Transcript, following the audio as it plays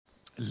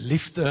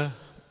Liefde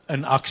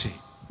in aksie.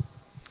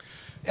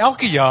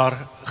 Elke jaar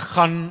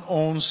gaan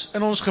ons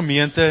in ons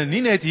gemeente,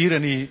 nie net hier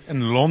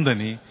in Londen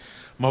nie,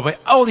 maar by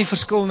al die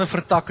verskillende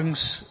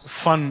vertakkings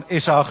van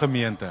SA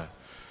gemeente,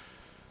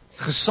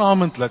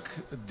 gesamentlik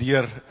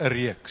deur 'n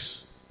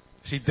reeks.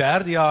 Dis die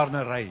 3de jaar in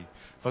 'n ry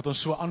wat ons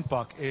so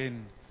aanpak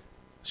en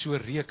so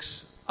 'n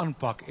reeks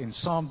aanpak en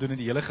saam doen in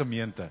die hele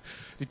gemeente.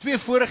 Die 2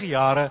 vorige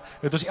jare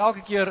het ons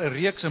elke keer 'n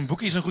reeks en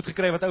boekies en goed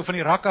gekry wat ou van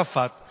die rak af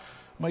vat,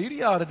 maar hierdie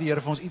jaar het die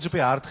Here vir ons iets op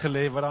die hart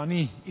gelê wat daar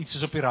nie iets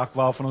is op die rak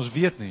waarvan ons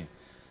weet nie.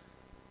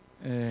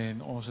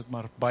 En ons het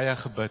maar baie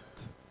gebid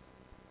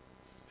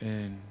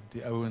en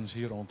die ouens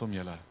hier rondom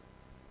julle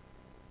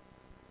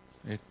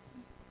het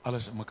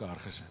alles in mekaar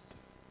gesit.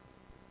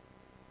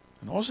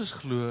 En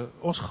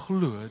ons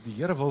glo die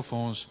Here wil vir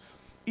ons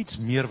iets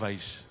meer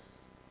wys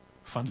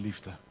van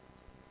liefde.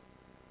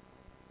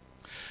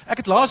 Ek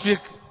het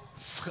laasweek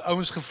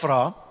ouens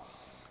gevra,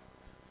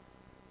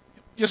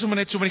 eers om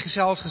net so met die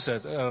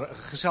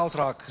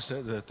geselsraak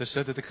te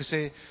sit, het ek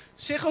gesê,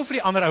 sê gou vir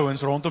die ander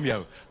ouens rondom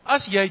jou,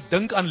 as jy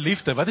dink aan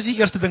liefde, wat is die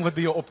eerste ding wat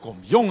by jou opkom?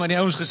 Jong, en die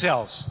ouens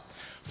gesels.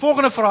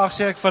 Volgende vraag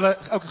sê ek vir hulle,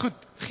 okay, goed,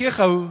 gee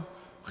gou,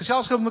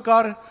 gesels gou met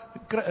mekaar,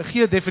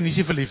 gee 'n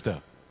definisie vir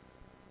liefde.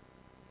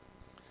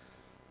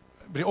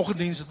 By die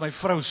oggenddiens het my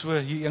vrou so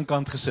hier een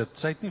kant gesit,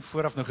 sy het nie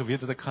vooraf nou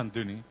geweet wat ek gaan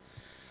doen nie,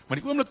 maar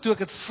die oomblik toe ek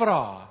het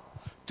vra,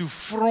 toe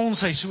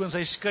frons hy so in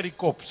sy skud die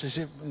kop, sy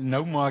sê,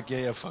 nou maak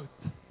jy 'n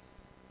fout.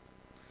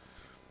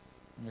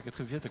 En ek het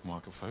geweet ek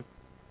maak 'n fout.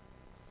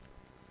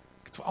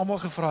 Ek het vir almal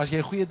gevra, as jy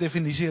 'n goeie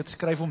definisie het,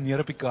 skryf hom neer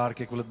op die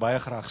kaartjie, ek wil dit baie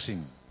graag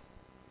sien.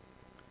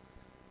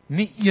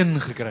 Nie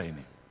een gekry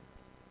nie.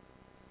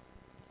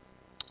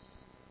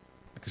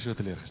 Ek is so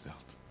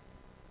teleurgesteld.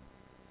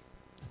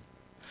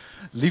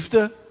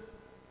 Liefde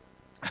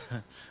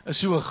is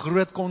so 'n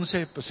groot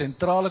konsep, 'n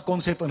sentrale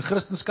konsep in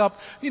Christendom,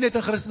 nie net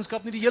in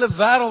Christendom nie, die hele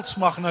wêreld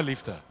smag na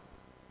liefde.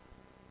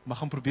 Maar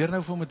gaan probeer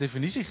nou vir hom 'n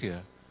definisie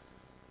gee,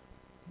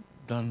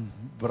 dan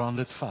brand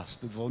dit vas.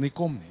 Dit wil nie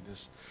kom nie.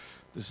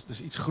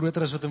 Dis iets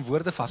groter as wat in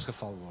woorde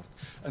vasgeval word.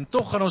 En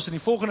tog gaan ons in die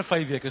volgende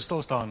 5 weke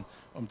stil staan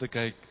om te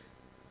kyk,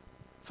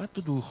 wat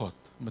bedoel God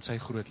met sy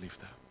groot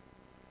liefde?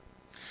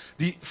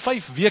 Die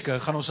 5 weke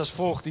gaan ons as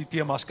volg die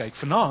temas kyk.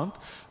 Vanaand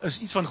is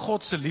iets van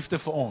God se liefde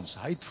vir ons.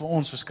 Hy het vir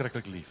ons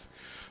verskriklik lief.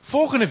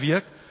 Volgende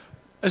week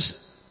is,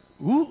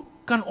 hoe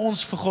kan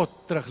ons vir God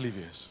terug lief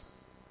wees?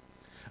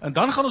 En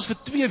dan gaan ons vir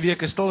 2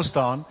 weke stil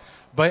staan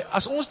by,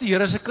 as ons die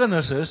Here se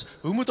kinders is,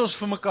 hoe moet ons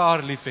vir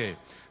mekaar lief hê?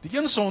 Die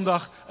een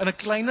Sondag in 'n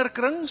kleiner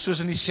kring, soos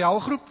in die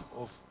selgroep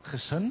of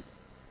gesin.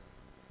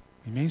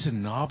 Die mense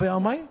naby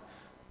aan my,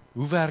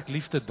 hoe werk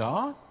liefde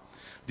daar?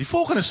 Die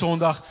volgende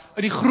Sondag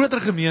in die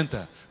groter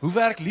gemeente, hoe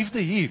werk liefde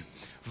hier?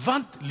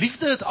 Want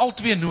liefde het al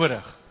twee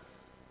nodig.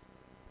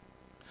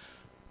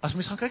 As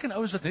mens gaan kyk in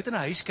ouens wat net in 'n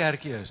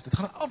huiskerkie is, dit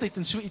gaan altyd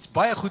in so iets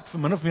baie goed vir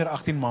min of meer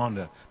 18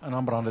 maande, en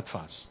dan brand dit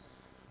vas.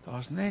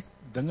 Daar's net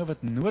dinge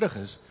wat nodig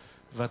is,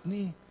 wat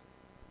nie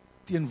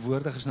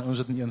teenwoordig is na ouens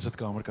wat in een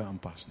sitkamer kan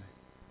aanpas nie.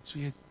 So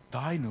jy het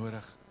daai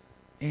nodig,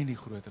 en die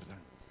groter ding.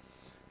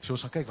 So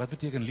ons gaan kyk, wat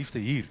beteken liefde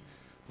hier,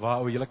 waar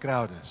ou hele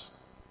crowd is.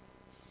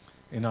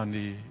 En dan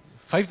die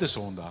 5de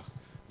Sondag,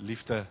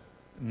 liefde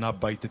na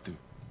buite toe.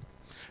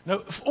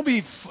 Nou, om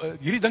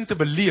hierdie ding te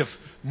beleef,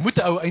 moet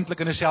 'n ou eintlik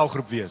in 'n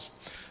selgroep wees.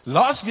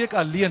 Laasweek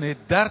alleen het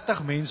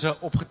 30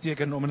 mense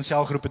opgeteken om in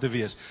selgroepe te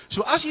wees.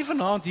 So as jy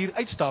vanaand hier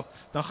uitstap,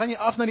 dan gaan jy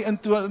af na die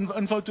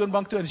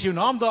infotoonbank toe, en as jy jou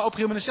naam daar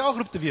opgee om in 'n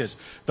selgroep te wees,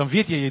 dan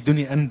weet jy doen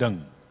die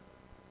inding.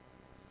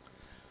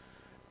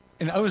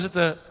 En ouens het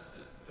 'n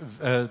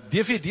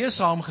DVD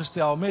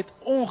saamgestel met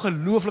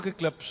ongelooflike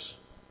klips,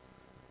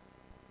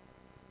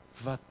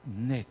 wat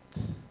net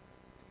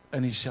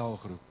in die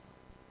selgroep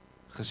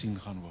gesien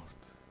gaan word.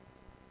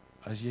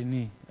 As jy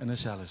nie in 'n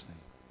sel is nie,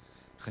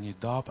 gaan jy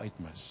daarop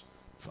uitmis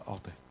vir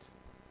altyd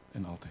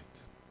en altyd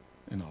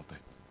en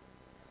altyd.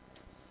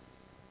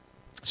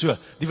 So,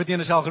 die wat nie in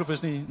 'n selgroep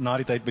is nie, na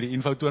die tyd by die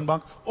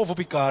infotoonbank of op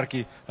die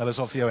kaartjie, hulle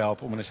sal vir jou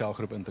help om in 'n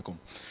selgroep in te kom.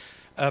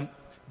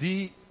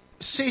 Die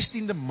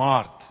 16de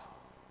Maart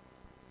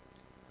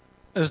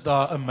is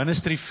daar 'n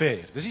ministry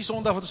fair. Dis die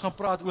Sondag wat ons gaan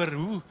praat oor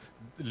hoe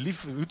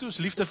het ons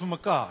liefde vir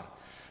mekaar.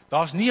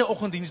 Daar's nie 'n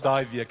oggenddiens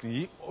daai week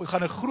nie. Hier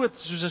gaan 'n groot,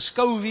 soos 'n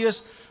skou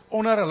wees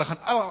onder, hulle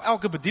gaan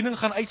elke bediening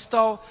gaan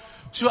uitstal.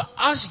 So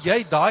as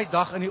jy daai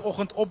dag in die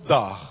oggend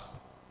opdaag,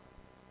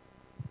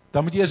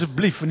 dan moet jy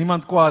asseblief vir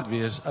niemand kwaad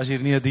wees as hier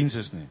nie 'n diens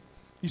is nie.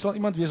 Hier sal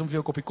iemand wees om vir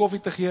jou 'n koppie koffie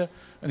te gee,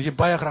 en as jy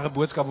baie graag 'n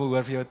boodskap wil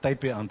hoor, vir jou 'n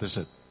typie aan te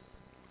sit.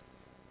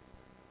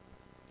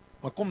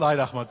 Maar kom daai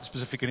dag maar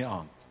spesifiek in die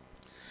aand.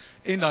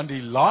 En dan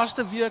die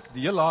laaste week,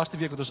 die heel laaste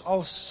week wat ons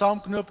al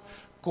saamknoop,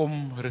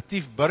 kom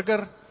Retief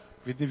Burger.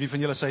 Ek weet nie wie van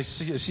julle sy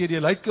CD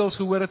Luitkils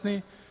gehoor het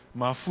nie,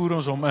 maar voer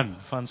ons hom in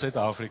van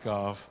Suid-Afrika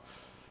af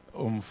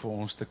om vir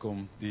ons te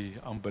kom die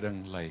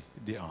aanbidding lei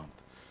die aand.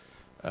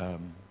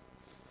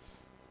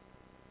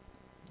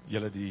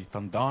 Julle die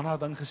Tandana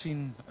ding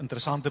gesien,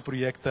 interessante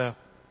projekte,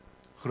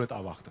 groot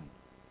afwagting.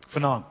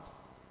 Vanaand,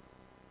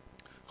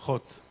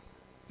 God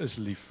is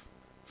lief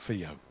vir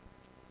jou.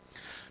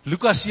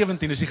 Lukas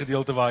 17 is die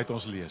gedeelte waaruit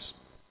ons lees.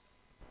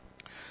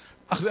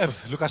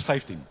 Lukas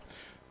 15.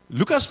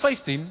 Lukas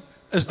 15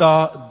 is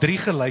daar 3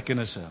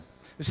 gelykenisse.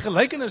 Dis die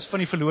gelykenis van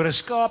die verlore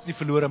skaap, die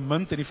verlore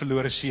munt en die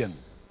verlore seun.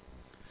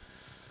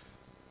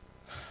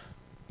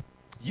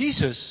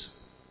 Jesus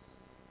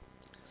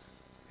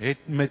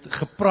het met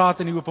gepraat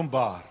in die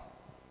openbaar.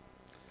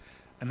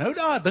 En nou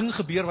daar 'n ding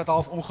gebeur wat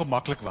half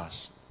ongemaklik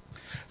was.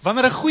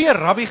 Wanneer 'n goeie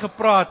rabbi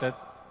gepraat het,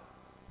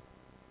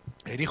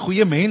 het die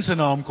goeie mense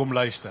na hom kom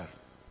luister.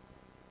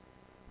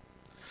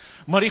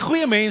 Maar die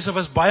goeie mense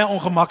was baie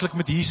ongemaklik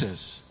met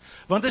Jesus.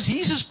 Want as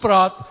Jesus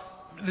praat,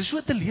 dit is so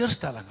 'n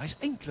teleurstelling. Hy's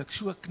eintlik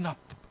so 'n knap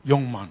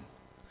jong man.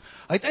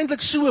 Hy het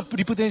eintlik so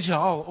die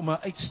potensiaal om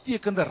 'n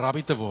uitstekende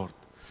rabbi te word.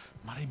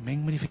 Maar hy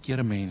meng met die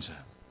verkeerde mense.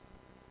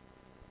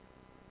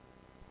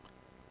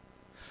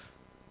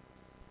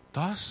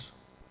 Daar's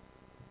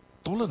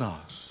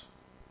tollenaars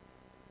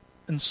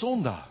en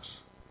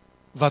sondaars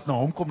wat na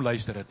hom kom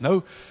luister het.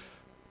 Nou,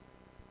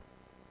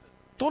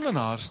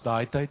 tollenaars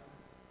daai tyd,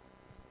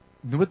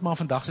 noem dit maar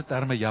vandag se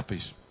terme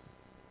jappies.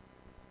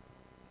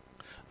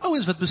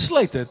 Ouens wat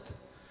besluit het,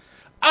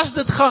 as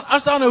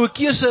daar nou 'n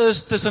keuse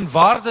is tussen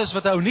waardes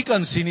wat 'n ou nie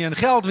kan sien nie en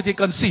geld wat jy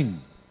kan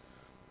sien,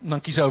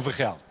 dan kies hy vir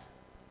geld.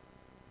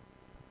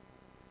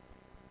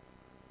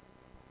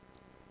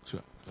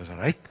 So, hulle is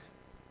ryk,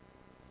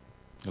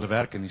 hulle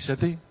werk in die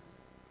city,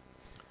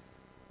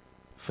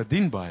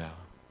 verdien baie,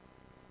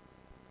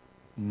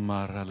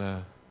 maar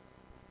hulle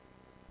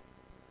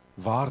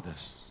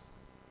waardes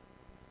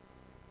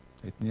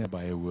het nie 'n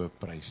baie hoë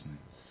prys nie.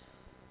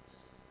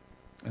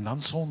 En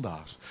dan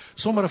sondaars,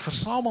 sommer 'n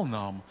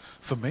versamelnaam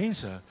vir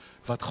mense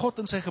wat God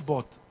in sy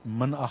gebod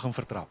minag en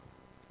vertrap.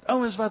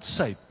 Ouens wat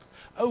suip,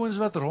 ouens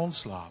wat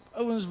rondslaap,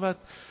 ouens wat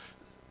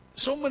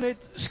sommer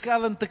net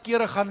skelm te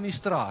kere gaan in die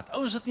straat,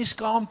 ouens wat nie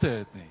skaamte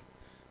het nie,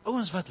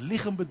 ouens wat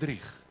lieg en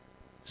bedrieg,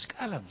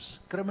 skelms,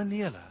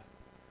 kriminele.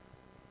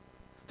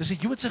 Dis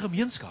 'n Joodse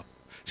gemeenskap,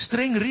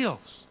 streng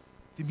reëls,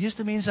 die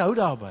meeste mense hou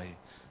daarby,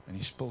 en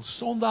die spul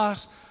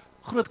sondaars,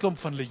 groot klomp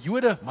van hulle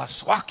Jode, maar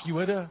swak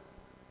Jode,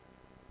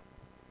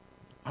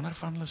 ander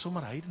van hulle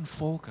sommer heiden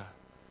volke,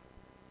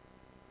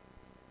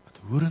 wat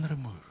hoer en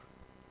rumoer,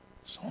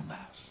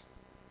 sondaars,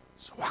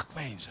 swak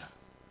mense,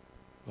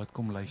 wat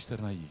kom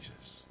luister na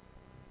Jesus.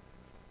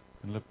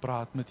 En hulle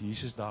praat met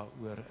Jesus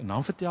daaroor, en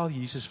dan vertel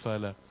Jesus vir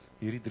hulle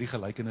hierdie 3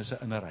 gelykenisse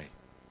in 'n ry.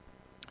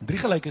 3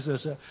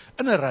 gelykenisse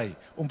in 'n ry,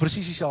 om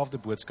presies dieselfde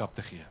boodskap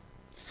te gee.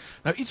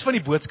 Nou iets van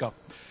die boodskap,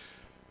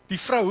 die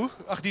vrou,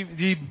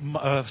 die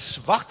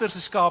wagter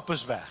se skaap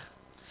is weg.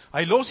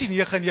 Hy los die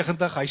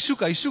 99, hy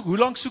soek, hoe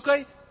lank soek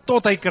hy?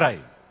 Tot hy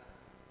kry.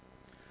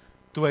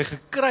 Toe hy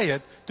gekry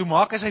het, toe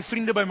maak hy sy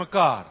vriende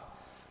bymekaar.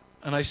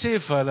 En hy sê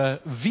vir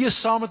hulle, wees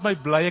saam met my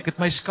bly, ek het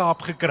my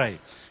skaap gekry.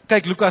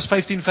 Kyk, Lukas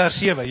 15 vers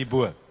 7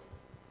 hierbo.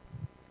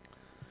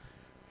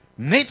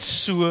 Net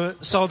so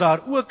sal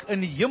daar ook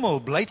in die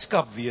hemel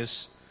blydskap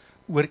wees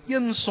oor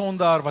een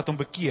sondaar wat hom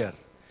bekeer,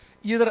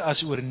 eerder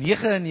as oor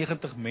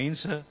 99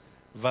 mense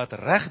wat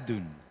reg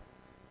doen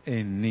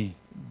en nie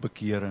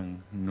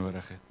bekering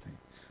nodig het nie.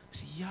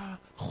 Sê, ja,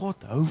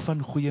 God hou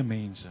van goeie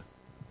mense.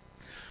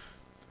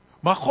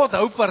 Maar God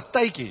hou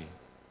partytjie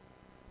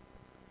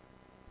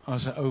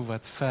as 'n ou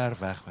wat ver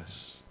weg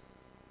is,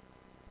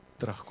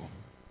 terugkom.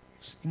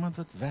 As iemand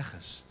wat weg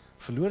is,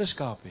 verlore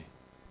skaapie,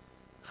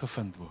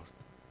 gevind word,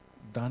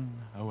 dan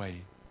hou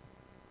hy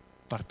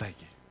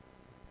partytjie.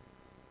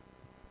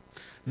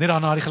 Net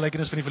daarna die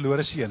gelykenis van die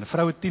verlore seun. 'n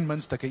Vrou het 10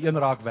 muntstukke, 1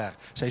 raak weg.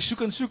 Sy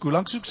soek en soek, hoe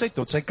lank soek sy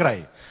tot sy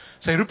kry?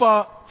 Sy roep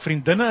haar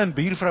vriendinne en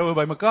buurvroue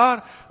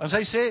bymekaar en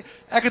sy sê,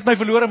 ek het my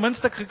verlore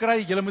muntstuk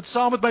gekry, julle moet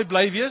saam met my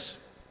bly wees.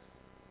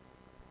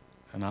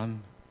 En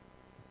dan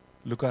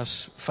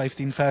Lukas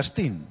 15 vers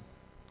 10.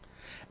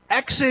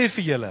 Ek sê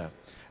vir julle,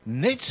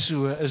 net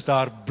so is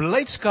daar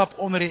blydskap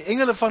onder die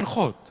engele van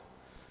God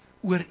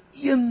oor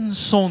een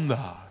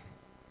sondaar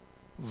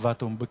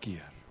wat hom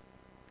bekeer.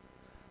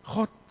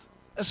 God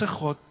is 'n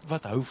God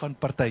wat hou van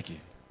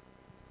partytjie.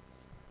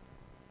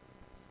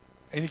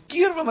 En die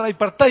keer wanneer hy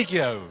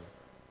partytjie hou,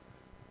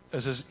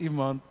 is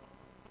iemand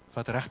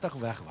wat regtig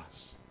weg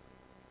was,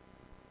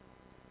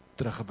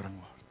 teruggebring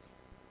word.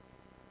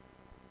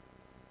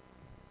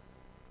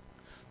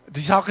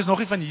 Die saak is nog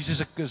nie van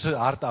Jesus se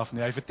hart af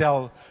nie. Hy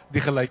vertel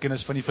die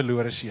gelykenis van die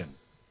verlore seun.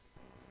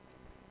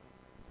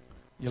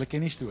 Julle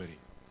ken die storie.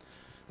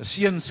 'n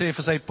Seun sê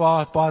vir sy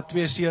pa,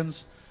 2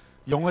 seuns,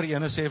 jonger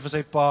ene sê vir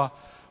sy pa,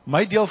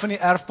 my deel van die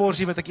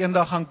erfporsie wat ek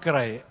eendag gaan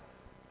kry,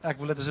 ek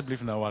wil dit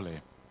asseblief nou al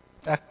hê.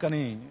 Ek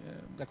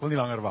wil nie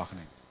langer wag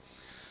nie.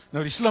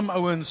 Nou die slim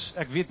ouens,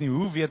 ek weet nie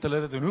hoe weet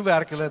hulle dit en hoe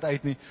werk hulle dit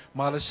uit nie,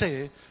 maar hulle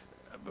sê,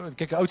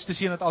 kyk, die oudste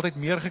seun het altyd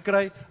meer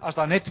gekry, as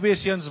daar net 2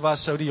 seuns was,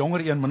 sou die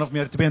jonger een min of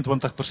meer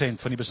 22%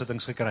 van die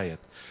besittings gekry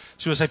het.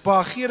 So sy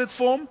pa gee dit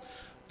vir hom,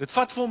 dit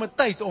vat vir hom 'n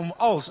tyd om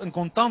alles in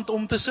kontant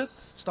om te sit,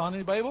 staan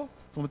in die Bybel,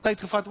 vir hom 'n tyd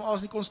gevat om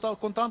alles in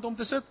kontant om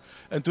te sit,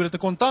 en toe dit 'n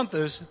kontant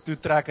is, toe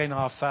trek hy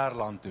na 'n ver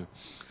land toe.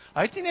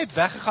 Hy het nie net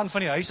weggegaan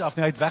van die huis af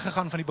nie, hy het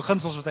weggegaan van die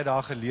beginsels wat hy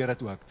daar geleer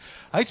het ook.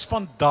 Hy het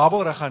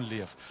spandabelrig gaan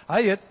leef.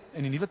 Hy het,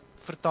 in die Nuwe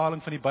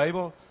vertaling van die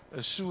Bybel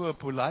is so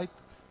polite,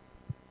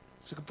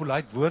 sulke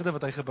polite woorde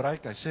wat hy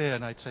gebruik. Hy sê,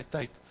 en hy het sy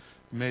tyd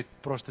met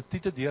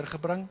prostituie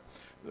deurgebring.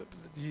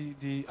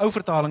 Die ou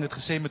vertaling het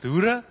gesê met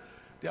hoere,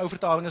 die ou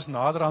vertaling is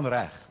nader aan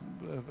reg.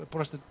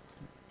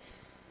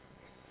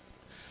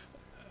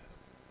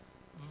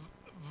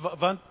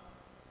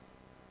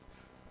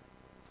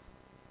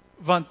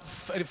 Want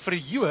vir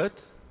 'n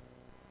Jood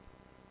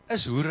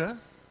is hoere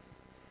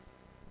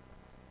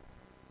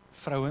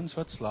vrouens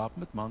wat slaap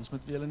met mans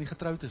met wie hulle nie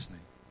getroud is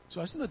nie. So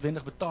hy is nie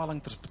noodwendig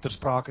betaling ter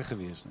sprake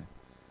gewees nie.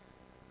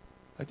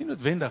 Hy het nie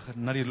noodwendig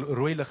na die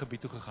rooi lig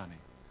gebied toe gegaan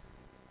nie.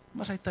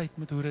 Maar sy tyd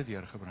met hoere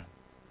deurgebring.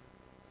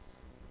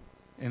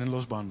 En in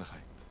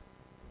losbandigheid.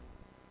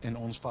 En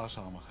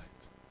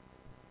onspaarsamigheid.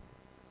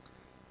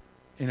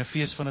 En 'n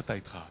fees van 'n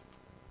tyd gehad.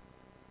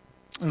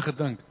 En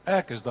gedink,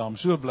 ek is daarom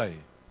so bly.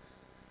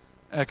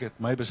 Ek het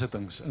my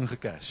besittings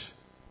ingecash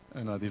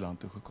en na die land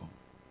toe gekom.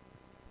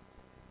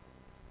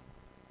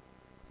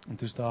 En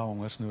toe is daar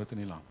hongersnood in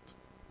die land.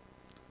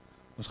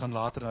 Ons gaan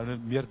later nou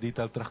meer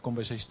detail terugkom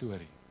by sy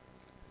storie.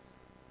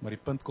 Maar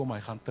die punt kom,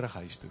 hy gaan terug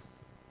huis toe.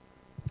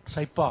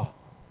 Sy pa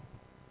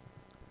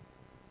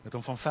het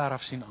hom van ver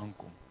af sien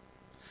aankom.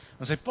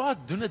 En sy pa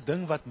doen 'n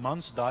ding wat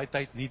mans daai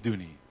tyd nie doen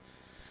nie.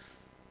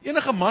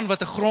 Enige man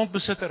wat 'n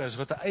grondbesitter is,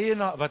 wat 'n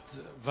eienaar,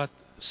 wat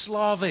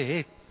slawe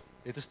het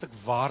 'n stuk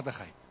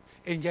waardigheid.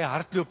 En jy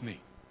hardloop nie.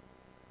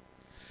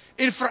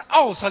 En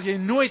veral sal jy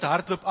nooit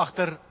hardloop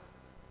agter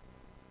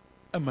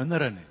 'n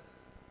mindere nie.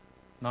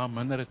 Na 'n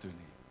mindere toe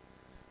nie.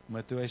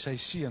 Maar toe hy sy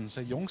seun,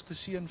 sy jongste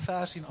seun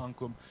ver sien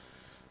aankom,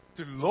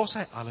 toe los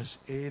hy alles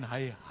en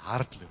hy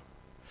hardloop.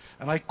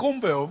 En hy kom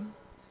by hom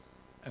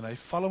en hy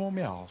val hom om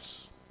die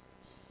hals.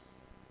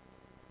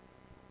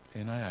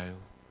 En hy huil.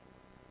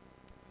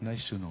 En hy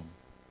soen hom.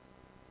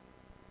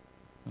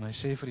 En hy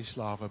sê vir die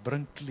slawe,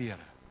 bring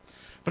klere.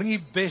 Bring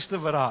die beste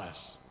wat daar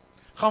is.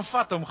 Gaan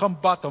vat hom, gaan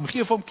bad hom,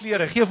 geef hom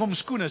klere, geef hom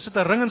skoene, sit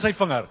 'n ring in sy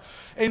vinger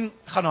en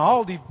gaan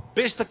haal die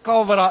beste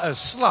kalf wat daar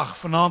is, slag,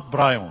 vanaand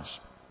braai ons.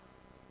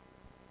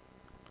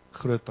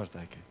 Groot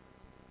partytjie.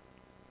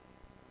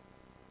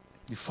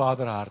 Die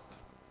vaderhart,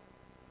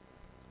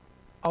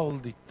 al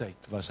die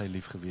tyd was hy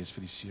lief gewees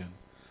vir die seun.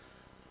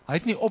 Hy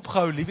het nie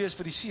opgehou lief wees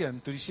vir die seun,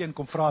 toe die seun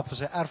kom vra het vir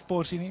sy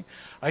erfporsie nie.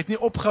 Hy het nie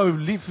opgehou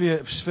lief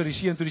wees vir die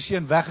seun, toe die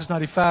seun weg is na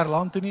die ver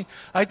land toe nie.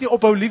 Hy het nie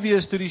ophou lief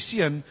wees toe die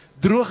seun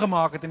droog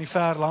gemaak het in die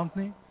ver land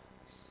nie.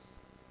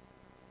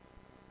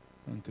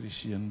 En toe die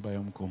seun by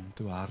hom kom,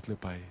 toe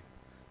hardloop hy,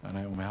 en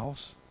hy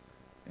omhels,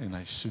 en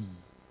hy soen,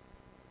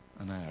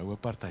 en hy hou 'n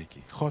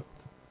partytjie. God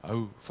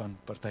hou van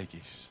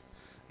partytjies.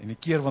 En die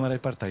keer wanneer hy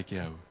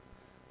partytjie hou,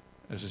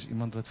 is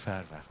iemand wat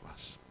ver weg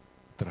was,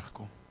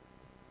 terugkom.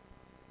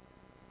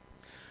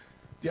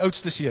 Die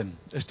oudste seun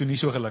is toe nie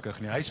so gelukkig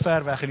nie. Hy is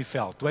ver weg in die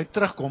veld. Toe hy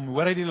terugkom,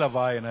 hoor hy die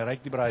lawaai en hy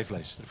ruik die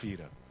braaivleis,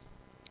 riviere.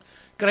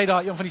 Kry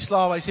daar een van die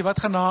slawe, hy sê,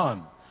 wat gaan na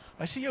aan?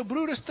 Hy sê, jou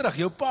broer is terug.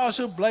 Jou pa is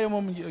so bly om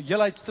hom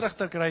heelheid terug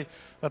te kry,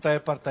 dat hy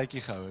 'n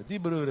partytjie gehou het. Die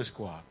broer is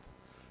kwaad.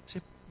 Hy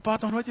sê, pa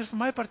het nog nooit weer vir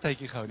my 'n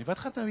partytjie gehou nie. Wat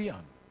gaan nou hier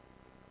aan?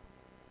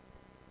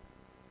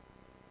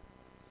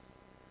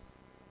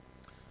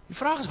 Die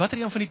vraag is, watter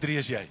een van die drie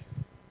is jy?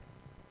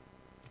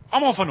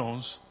 Almal van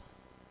ons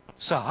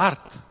se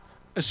hart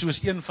is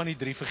soos een van die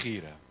drie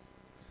figure.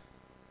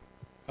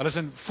 Hulle is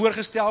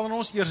voorgestel aan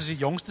ons, eers is die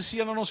jongste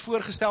seun aan ons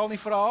voorgestel in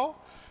die verhaal,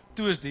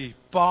 toe is die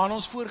pa aan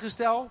ons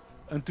voorgestel,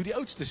 en toe die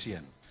oudste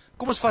seun.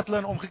 Kom ons vat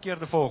hulle in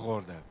omgekeerde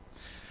volgorde.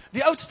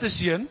 Die oudste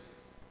seun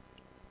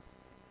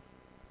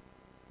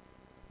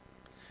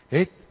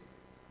het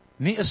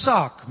nie 'n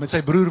saak met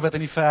sy broer wat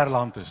in die ver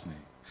land is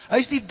nie. Hy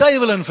is die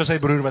duiwel in vir sy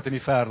broer wat in die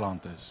ver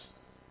land is.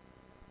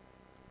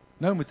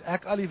 Nou moet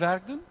ek al die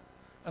werk doen,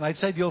 en hy het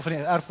sy deel van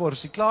die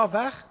erfporsie klaar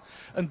weg,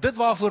 en dit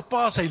waarvoor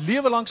pa sy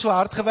lewe lank so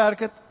hard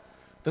gewerk het,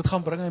 dit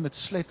gaan bring hy met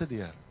slette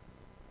deur,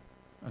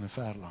 in 'n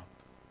ver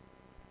land.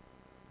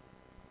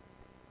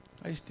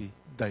 Hy is die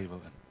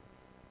duiwel in.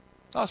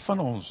 Daar is van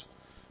ons,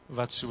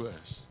 wat so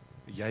is.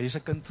 Jy is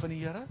 'n kind van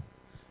die Here,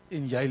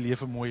 en jy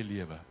leef 'n mooi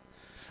lewe.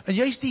 En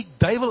jy is die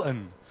duiwel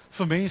in,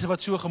 vir mense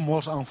wat so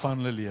gemors aan van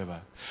hulle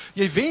lewe.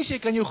 Jy wens jy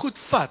kan jou goed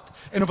vat,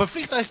 en op 'n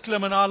vliegtuig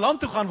klim en na 'n land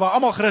toe gaan, waar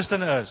almal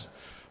Christene is,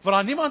 waar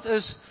daar niemand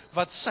is,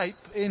 wat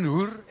suip en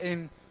hoer,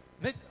 en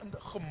net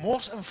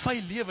gemors en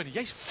vuil lewe nie.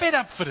 Jy's fed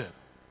up vir dit.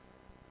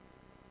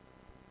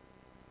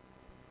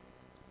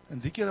 En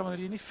die keer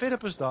wanneer jy nie fed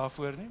up is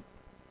daarvoor nie,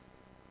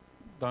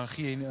 dan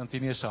gee jy nie aan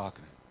die saak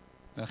nie.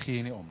 Dan gee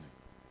jy nie om nie.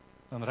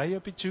 Dan ry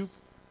jy op die tube,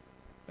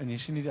 en jy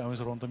sien nie die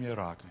ouens rondom jou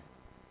raak nie.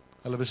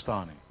 Hulle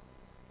bestaan nie.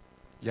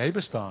 Jy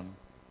bestaan,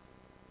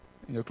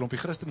 en jou klompie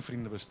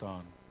Christenvriende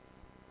bestaan,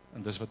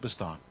 en dis wat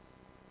bestaan.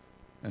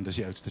 En dis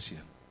die oudste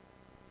seun.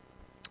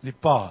 Die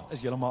pa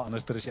is heeltemal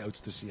anders as die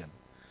oudste seun.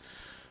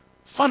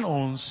 Van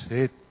ons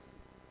het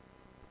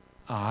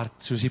 'n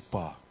hart soos die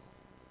pa.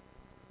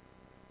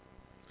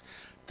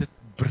 Dit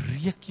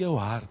breek jou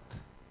hart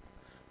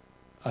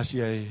as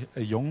jy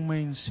 'n jong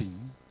mens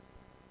sien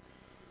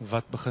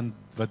wat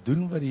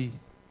doen wat die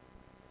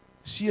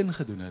seun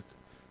gedoen het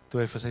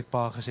toe hy vir sy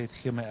pa gesê het,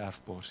 gee my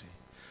erfporsie.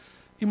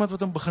 Iemand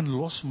wat hom begin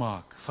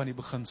losmaak van die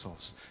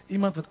beginsels.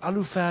 Iemand wat al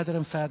hoe verder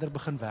en verder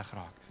begin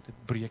wegraak. Dit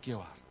breek jou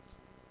hart.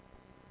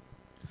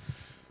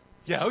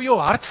 Jy hou jou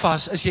hart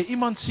vas as jy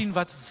iemand sien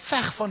wat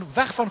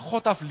weg van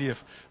God af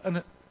leef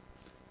en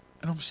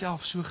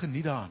homself so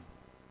geniet daaraan.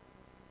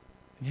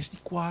 En jy's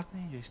nie kwaad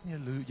nie, jy's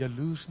nie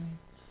jaloers nie.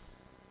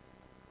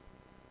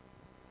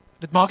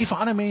 Dit maak nie vir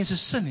ander mense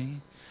sin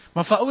nie,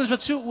 maar vir ouens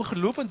wat so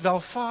ongelooflik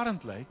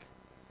welvarend lyk,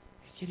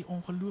 het jy die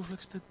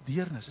ongelooflikste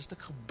deernis, 'n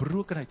stuk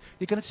gebrokenheid.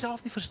 Jy kan dit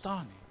self nie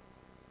verstaan nie.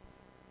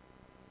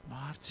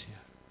 Maar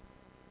hartseer.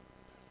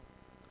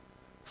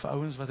 Vir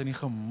ouens wat in die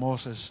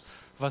gemors is,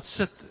 wat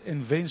sit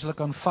en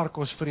wenslik aan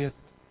varkos vreet.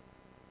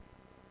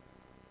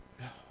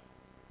 Ja.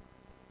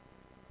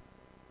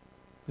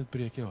 Dit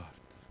breek jou hart.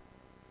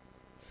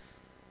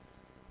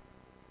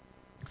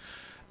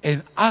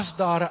 En as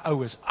daar 'n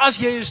ou is, as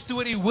jy 'n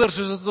storie hoor,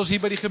 soos wat ons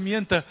hier by die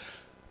gemeente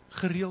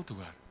gereeld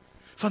hoor,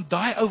 van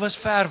daai ou was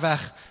ver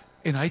weg,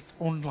 en hy het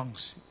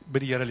onlangs by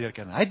die Here leer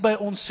ken. Hy het by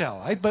ons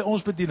sel, hy het by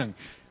ons bediening.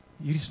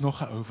 Hier is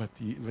nog 'n ou wat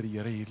die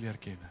Here hier leer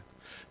ken het.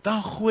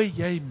 Dan gooi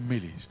jy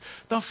milies.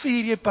 Dan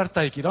vier jy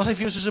partytjie. Dan is hy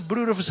vir jou soos 'n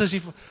broer of 'n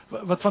sussie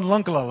wat van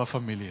lankal al 'n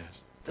familie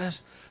is.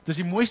 Dis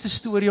die mooiste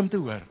storie om te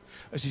hoor,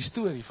 is die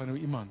storie van hoe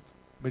iemand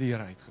by die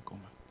Here uitgekom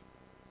het.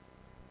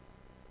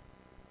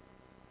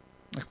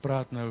 Ek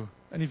praat nou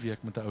in die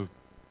week met 'n ou.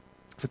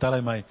 Vertel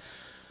hy my,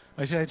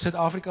 hy sê hy het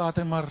Suid-Afrika het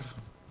hy maar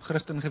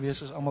Christen gewees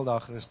soos almal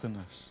daar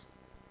Christen is.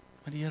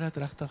 Maar die Here het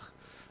regtig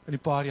in die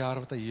paar jaar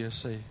wat hy hier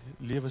is, sy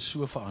lewe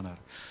so verander.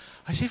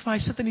 Hy sê vir my, hy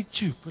sit in die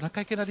tube, en dan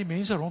kyk hy na die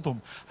mense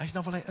rondom,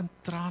 dan wil hy in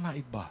trane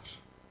uitbars,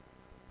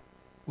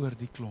 oor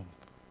die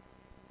klomp,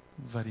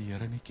 wat die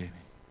Here nie ken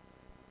nie.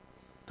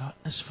 Daar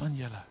is van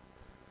julle,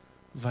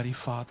 wat die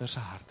Vader se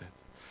hart het,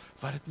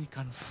 wat dit nie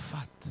kan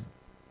vat.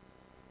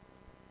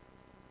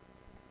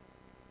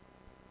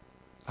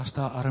 As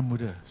daar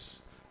armoede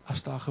is,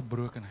 as daar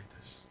gebrokenheid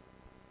is,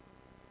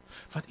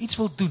 wat iets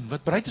wil doen,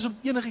 wat bereid is om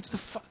enigiets te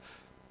vat,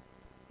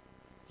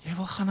 jy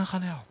wil gaan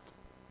help.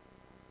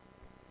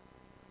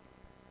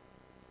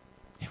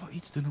 Jy wil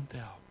iets doen om te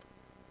help.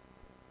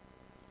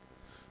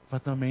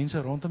 Wat na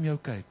mense rondom jou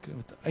kyk,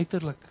 wat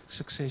uiterlik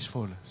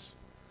suksesvol is,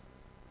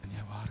 en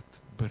jou hart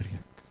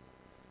breek,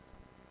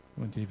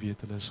 want jy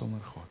weet hulle is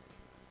sonder God.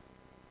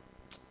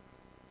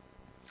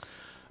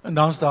 En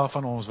dan is daar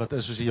van ons wat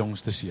is soos die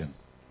jongste seun.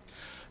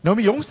 Nou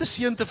om die jongste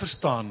seun te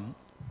verstaan,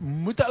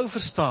 moet 'n ou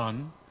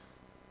verstaan,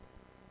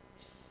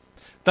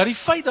 dat die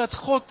feit dat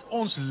God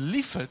ons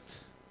lief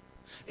het,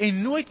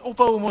 en nooit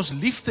ophou om ons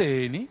lief te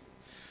hê nie,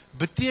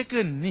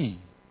 beteken nie,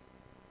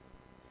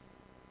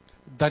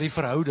 dat die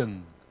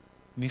verhouding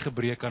nie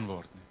gebreek kan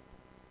word nie.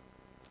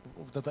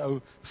 Of dat 'n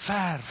ou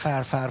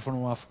ver van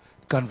hom af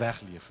kan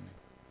wegleef nie.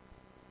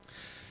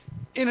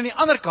 En aan die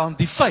ander kant,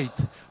 die feit,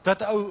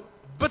 dat 'n ou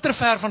bitter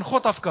ver van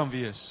God af kan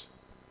wees,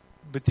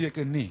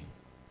 beteken nie,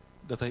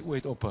 dat hy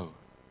ooit ophou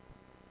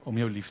om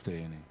jou lief te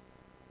hê nie.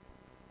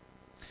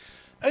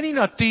 In die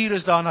natuur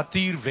is daar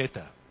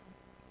natuurwette.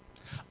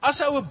 As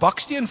 'n ou 'n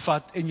baksteen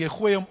vat en jy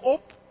gooi hom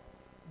op,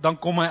 dan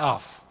kom hy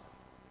af.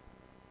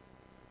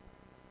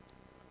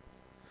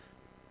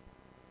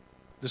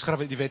 Dis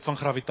die wet van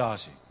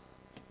gravitasie.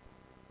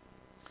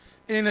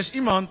 En as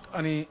iemand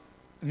aan die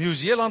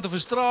Nieu-Seeland of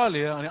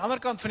Australië aan die ander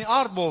kant van die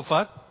aardbol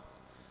vat,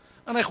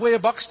 en hy gooi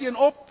 'n baksteen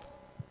op,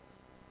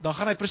 dan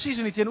gaan hy presies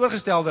in die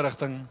teenoorgestelde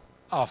rigting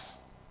af.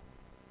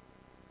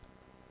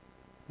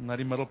 Na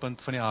die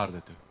middelpunt van die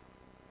aarde toe.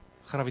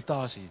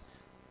 Gravitasie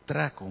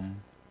trek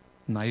hom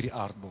na hierdie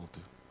aardbol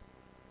toe.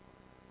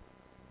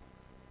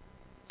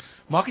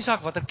 Maak nie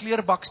saak watter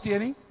kleur baksteen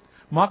nie,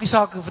 maak nie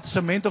saak of dit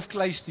sement of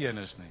kleisteen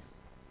is nie.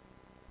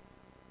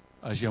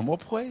 As jy hom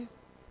opgooi,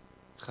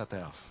 gaan hy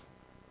af.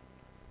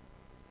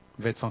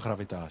 Wet van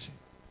gravitasie.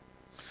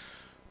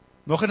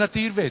 Nog 'n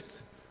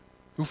natuurwet.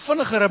 Hoe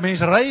vinniger 'n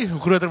mens ry, hoe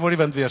groter word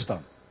die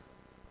windweerstand.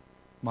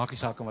 Maak nie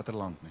saak in watter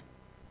land nie.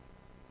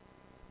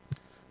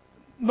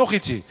 Nog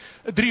ietsie,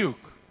 'n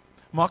driehoek.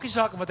 Maak nie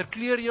saak watter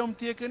kleur jy hom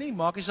teken nie,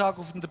 maak nie saak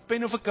of dit 'n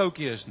pen of 'n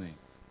koutjie is nie.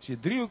 As jy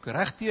 'n driehoek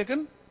reg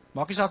teken,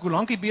 maak nie saak hoe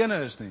lank die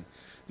bene is nie.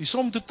 Die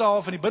som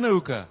totaal van die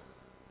binnehoeke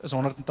is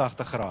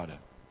 180 grade.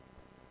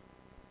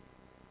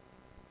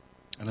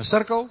 In 'n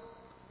sirkel,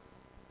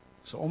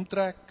 so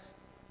omtrek,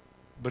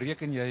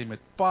 bereken jy met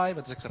pi,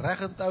 wat as ek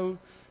reg onthou,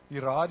 die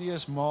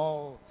radius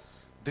maal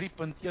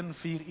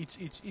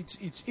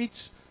 3.14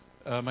 iets.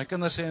 My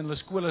kinders sê in hulle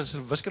skole, is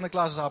 'n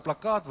wiskundeklas, is daar 'n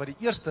plakkaat wat die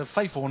eerste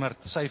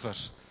 500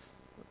 syfers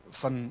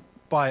van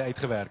pi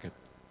uitgewerk het.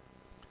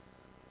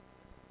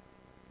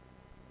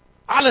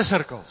 Alle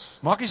sirkels,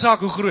 maak nie saak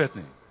hoe groot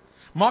nie,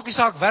 maak nie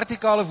saak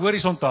vertikaal of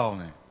horisontaal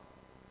nie.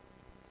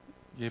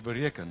 Jy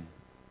bereken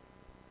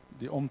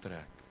die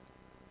omtrek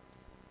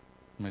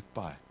met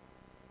pi.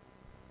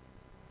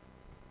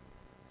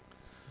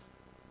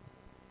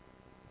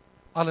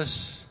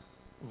 Alles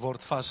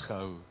word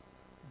vasgehou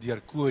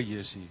deur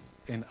kohesie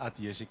en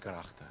adhesie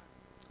kragte.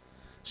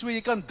 So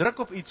jy kan druk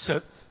op iets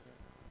sit,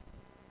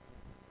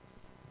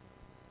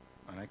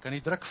 en hy kan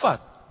die druk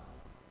vat.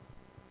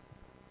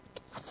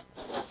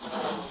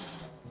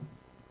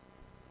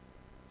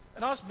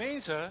 En daar's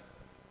mense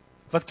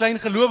wat klein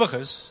gelowig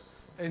is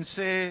en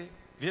sê,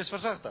 wees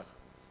versigtig.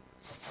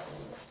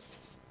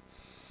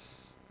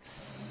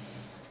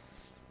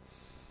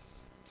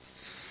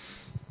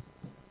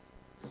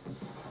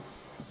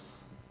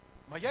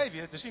 Maar jy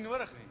weet, dis nie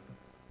nodig nie.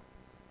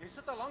 Jy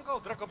sit al lank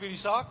al druk op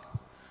hierdie saak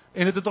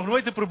en dit het nog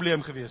nooit 'n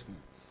probleem gewees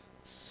nie.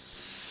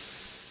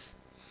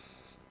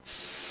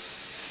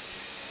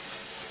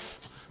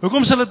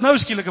 Hoekom sal dit nou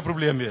skielik 'n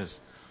probleem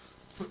wees?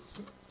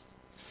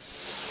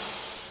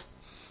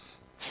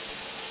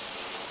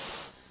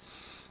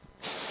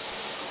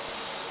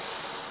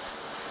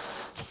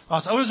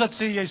 As ouens wat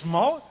sê jy's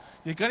mal,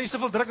 jy kan nie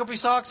soveel druk op die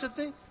saak sit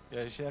nie.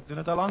 Jy sê ek doen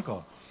dit al lank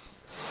al.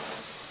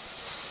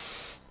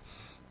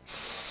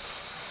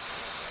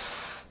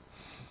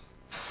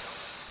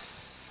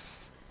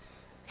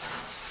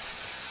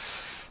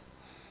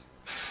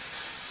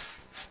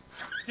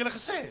 Het julle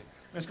gesê,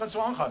 mens kan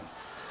so aangaan.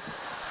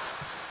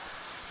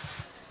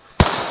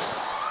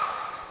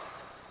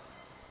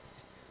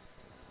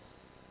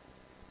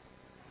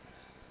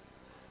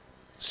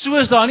 So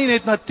is daar nie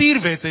net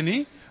natuurwette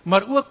nie,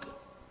 maar ook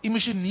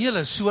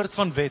emosionele soort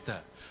van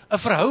wette. 'n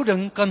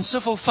Verhouding kan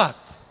sivil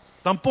vat,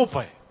 dan pop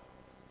hy.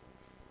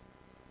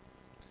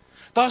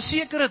 Daar's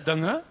sekere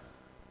dinge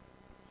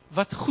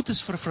wat goed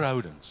is vir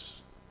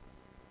verhoudings.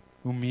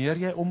 Hoe meer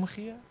jy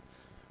omgee,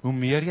 hoe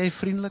meer jy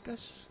vriendelik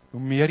is,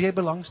 hoe meer jy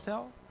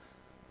belangstel,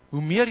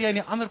 hoe meer jy in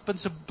die ander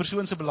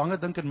persoon se belange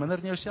dink en minder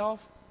in jouself,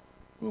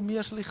 hoe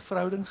meer sal die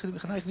verhouding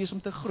geneig wees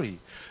om te groei.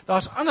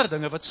 Daar's ander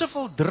dinge wat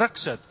soveel druk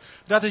sit,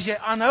 dat as jy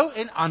aanhou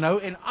en aanhou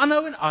en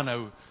aanhou en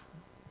aanhou,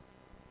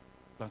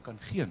 dan kan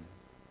geen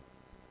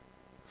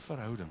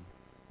verhouding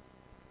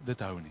dit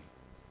hou nie.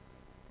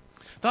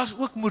 Daar's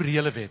ook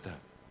morele wette.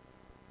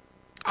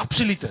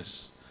 Absolutes.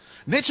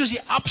 Net soos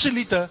die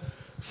absolute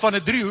van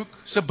 'n driehoek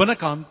se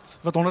binnekant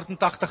wat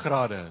 180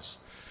 grade is.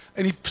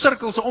 En die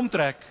sirkel se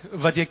omtrek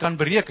wat jy kan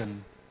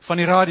bereken van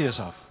die radius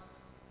af.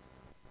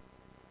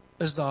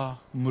 Is daar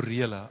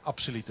morele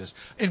absolutes.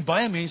 En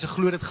baie mense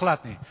glo dit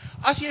glad nie.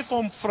 As jy vir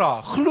hom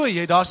vra, glo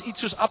jy daar's iets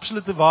soos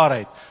absolute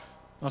waarheid?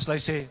 Dan sal hy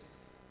sê,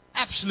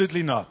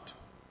 absolutely not.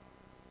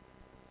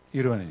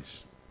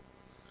 Ironies.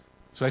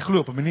 So hy glo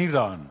op 'n manier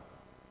daarin.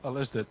 Al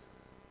is dit,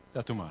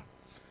 ja toe maar.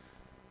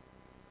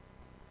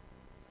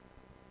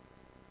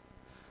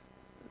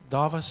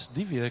 Daar was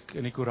die week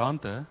in die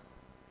koerante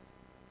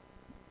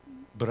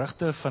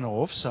berigte van 'n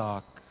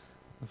hofsaak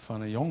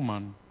van 'n jong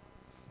man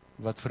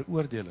wat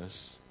veroordeel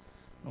is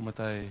omdat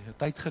hy 'n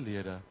tyd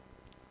gelede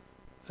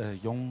 'n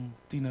jong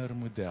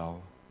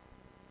tienermodel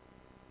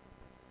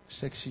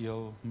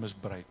seksueel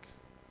misbruik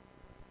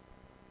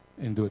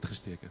en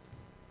doodgesteek het.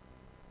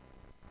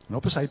 En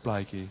op 'n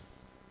syplaadjie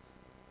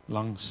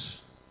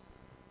langs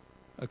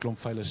 'n klomp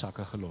vuile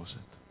sakke gelos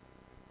het.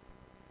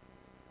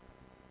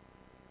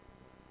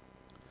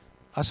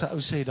 As 'n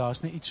ou sê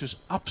daar's nie iets soos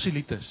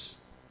absolutes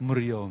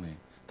moreel nie,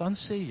 dan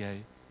sê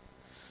jy,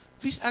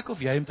 wie's ek of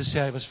jy om te sê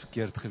hy was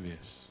verkeerd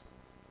gewees?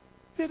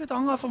 Weet, dit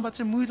hang af van wat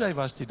sy moed hy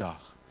was die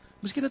dag.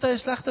 Miskien het hy 'n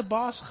slegte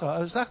baas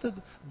gehad, 'n slegte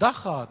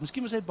dag gehad.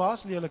 Miskien was sy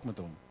baas lelik met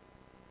hom.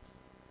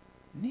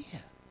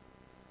 Nee.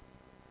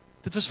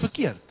 Dit was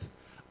verkeerd.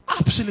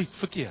 Absoluut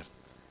verkeerd.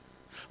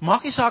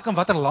 Maak nie saak in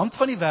watter land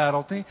van die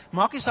wêreld nie,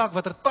 maak nie saak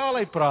watter taal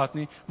hy praat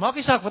nie, maak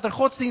nie saak watter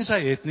godsdiens hy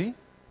het nie.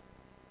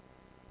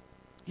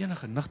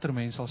 Enige nugter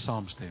mens sal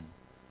saamstem.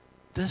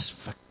 Dis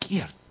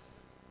verkeerd.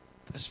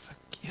 Dis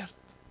verkeerd.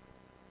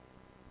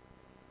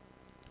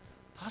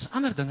 Daar's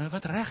ander dinge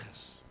wat reg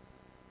is.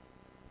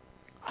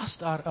 As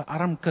daar 'n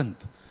arm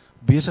kind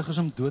besig is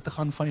om dood te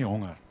gaan van die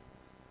honger,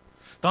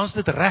 dan is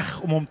dit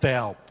reg om hom te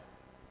help.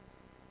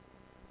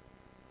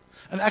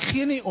 En ek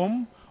gee nie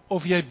om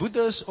of jy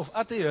boeddhis of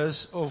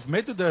ateïs of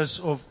methodis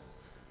of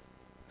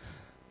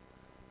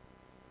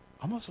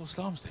almal sal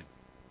saamstem.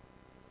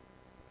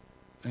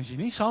 En as jy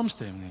nie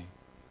saamstem nie,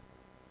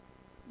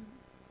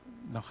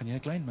 dan gaan jy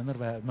 'n klein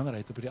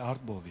minderheid op die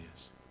aardbol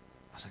wees.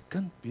 As 'n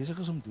kind besig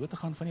is om dood te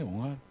gaan van die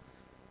honger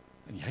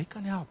en jy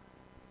kan help,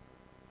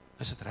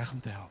 is dit reg om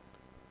te help.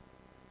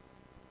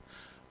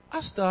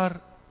 As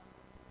daar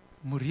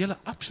morele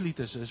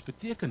absolutes is,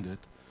 beteken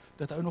dit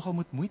dat ou nogal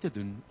moet moeite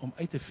doen om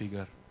uit te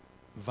figure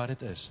wat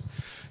dit is.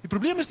 Die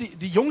probleem is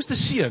die jongste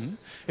seun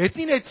het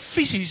nie net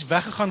fisies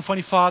weggegaan van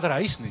die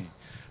vaderhuis nie,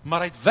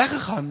 maar hy het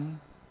weggegaan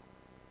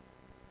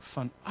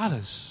van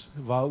alles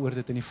waaroor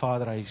dit in die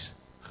vaderhuis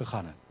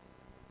gegaan het.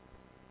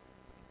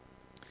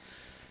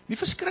 Die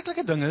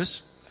verskriklike ding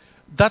is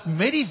dat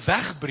met die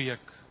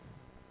wegbreek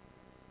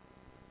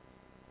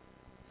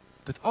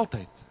dit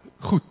altyd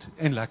goed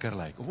en lekker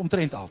lyk, of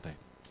omtrent altyd.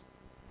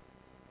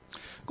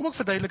 Kom ek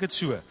verduidelik dit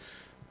so.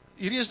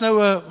 Hierdie is nou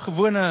 'n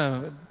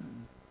gewone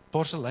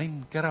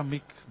porselein,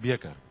 keramiek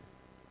beker.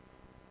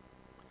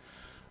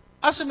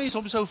 As 'n mens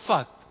hom sou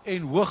vat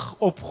en hoog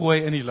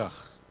opgooi in die lug,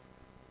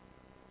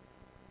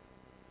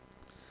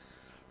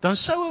 dan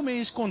sou 'n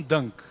mens kon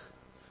dink,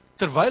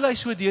 terwyl hy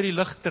so deur die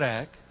lug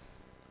trek,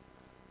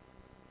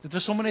 dit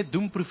was sommer net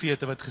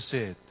doemprofete wat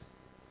gesê het,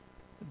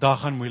 daar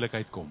gaan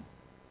moeilikheid kom.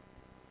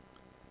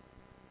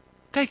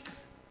 Kyk,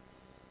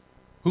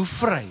 hoe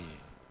vry.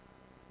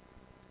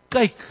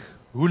 Kyk,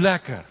 hoe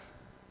lekker.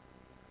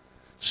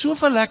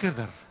 Soveel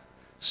lekkerder,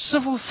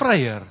 soveel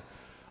vryer,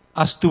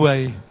 as toe hy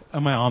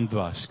in my hand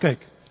was.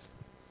 Kyk.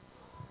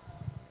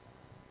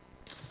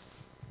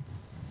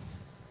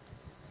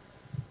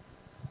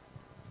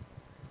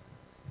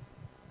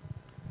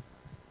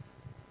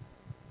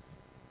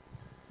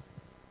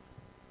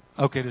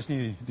 Okay, dis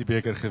nie die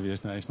beker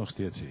gewees, hy is nog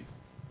steeds hier.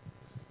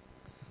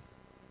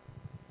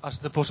 As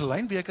dit 'n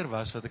porseleinbeker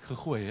was wat ek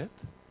gegooi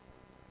het,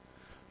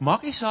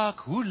 maak nie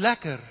saak hoe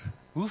lekker,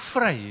 hoe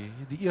vry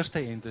die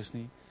eerste end is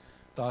nie,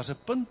 daar's 'n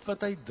punt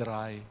wat hy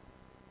draai,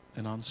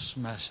 en dan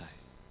smash hy.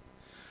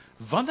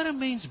 Wanneer 'n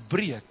mens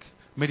breek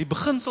met die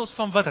beginsels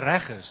van wat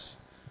reg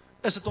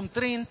is dit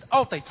omtrent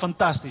altyd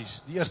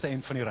fantasties, die eerste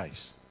end van die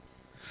reis.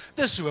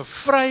 Dis so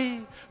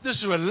vry,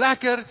 dis so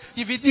lekker,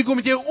 jy weet nie,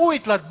 kom het jy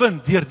ooit laat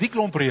bind deur die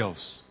klomp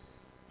reëls.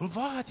 Wel,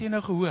 waar het jy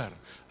nou gehoor?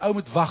 Ou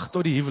moet wag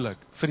tot die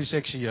huwelik vir die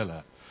seksuele.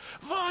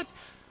 Wat?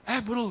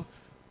 Ek bedoel,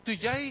 toe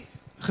jy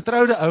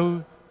getroude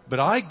ou, by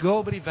daai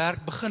girl by die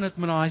werk begin het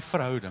met daai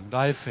verhouding,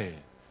 daai affair.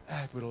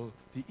 Ek bedoel,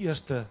 die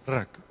eerste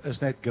ruk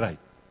is net great.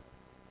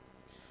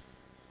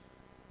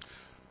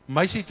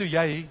 Meisie, toe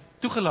jy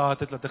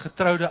toegelaat het dat 'n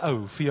getroude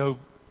ou vir jou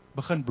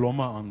begin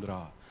blomme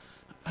aandra.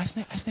 Hy's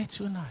net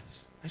so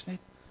nice. Hy's net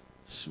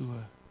so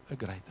 'n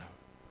great ou.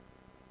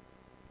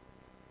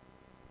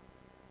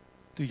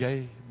 Toe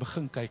jy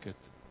begin kyk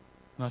het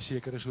na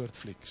sekere soort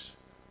flieks,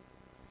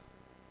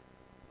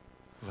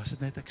 was dit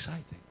net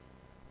exciting.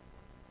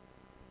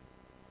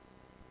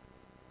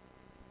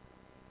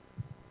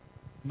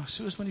 Maar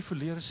soos met die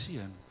verlede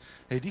seun,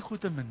 het die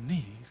goed 'n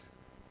manier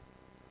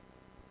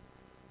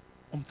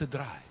om te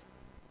draai.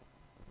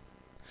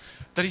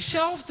 Dat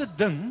dieselfde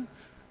ding,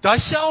 daai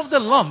selfde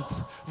land,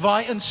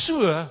 waar hy in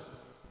so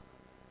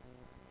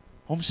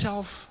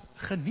homself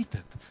geniet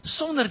het,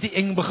 sonder die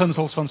eng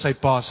beginsels van sy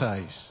pa se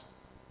huis.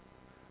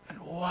 En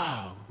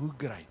wow, hoe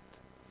great.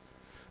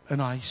 In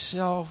daai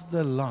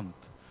selfde land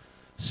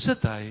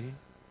sit hy,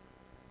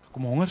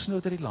 kom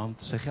hongersnood uit die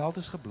land, sy geld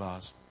is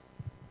geblaas.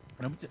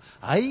 En dan moet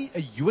hy,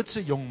 'n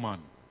Joodse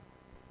jongman,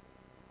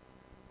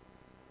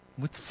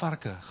 moet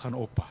varke gaan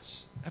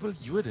oppas. Ek wil,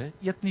 Jode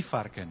eet nie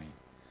varke nie.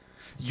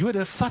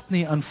 Jode vat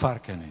nie aan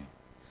varke nie.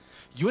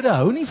 Jode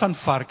hou nie van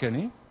varke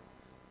nie.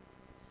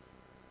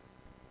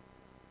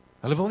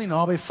 Hulle wil nie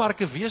naby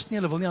varke wees nie,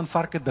 hulle wil nie aan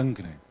varke dink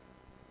nie.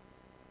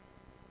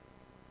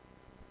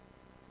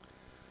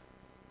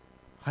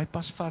 Hy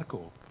pas varke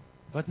op.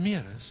 Wat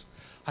meer is,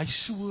 hy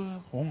so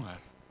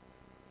honger.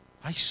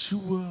 Hy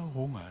so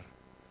honger,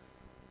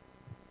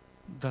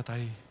 dat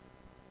hy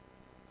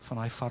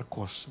van hy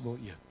varkkos wil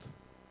eet.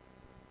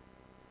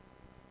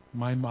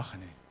 Maar hy mag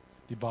nie.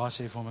 Die baas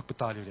sê vir hom, ek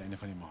betaal jou die einde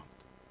van die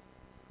maand.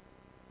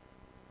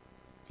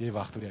 Jy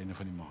wag tot die einde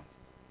van die maand.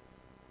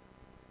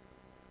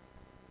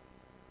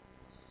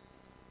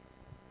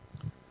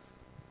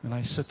 En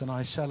hy sit in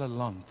daai selfe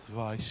land,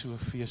 waar hy so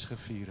fees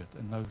gevier het,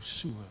 en nou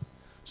so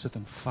sit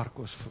en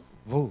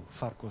wil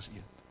varkos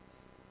eet.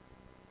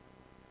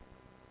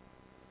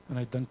 En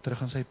hy dink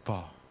terug aan sy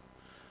pa.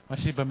 Hy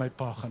sê, by my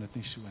pa gaan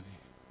dit nie so nie.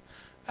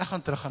 Ek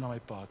gaan terug gaan na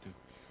my pa toe.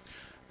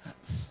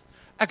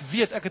 Ek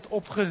weet, ek het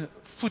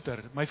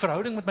opgevoeder. My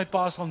verhouding met my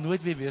pa sal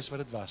nooit weer wees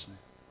wat dit was nie.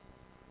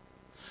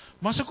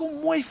 Maar as ek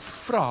hom mooi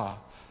vra,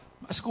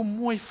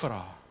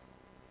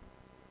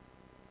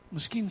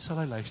 miskien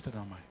sal hy luister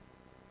na my.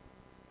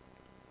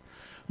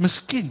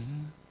 Miskien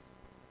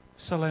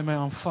sal hy my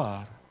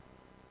aanvaar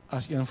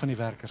as een van die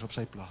werkers op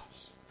sy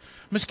plaas.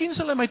 Miskien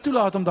sal hy my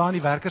toelaat om daar in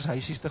die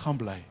werkershuisies te gaan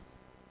bly.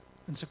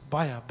 En as ek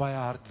baie, baie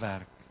hard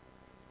werk,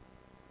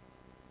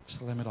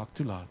 sal hy my dalk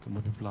toelaat om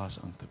op die plaas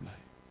aan te bly.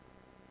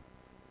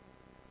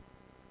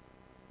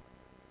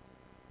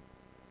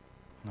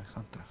 En hy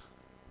gaan terug.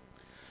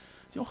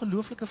 Die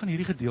ongelooflike van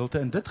hierdie gedeelte,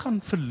 en dit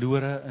gaan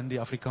verlore in die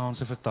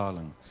Afrikaanse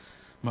vertaling.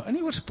 Maar in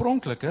die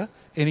oorspronklike,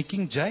 en die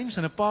King James,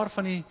 en 'n paar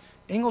van die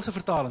Engelse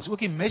vertalings, ook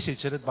die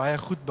Message, het dit baie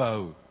goed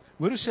behou.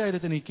 Hoor hoe sê hy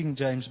dit in die King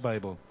James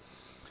Bible?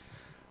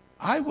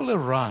 I will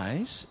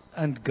arise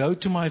and go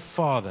to my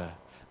father,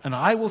 and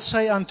I will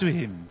say unto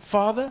him,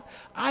 Father,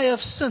 I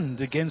have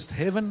sinned against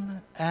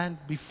heaven and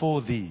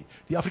before thee.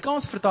 Die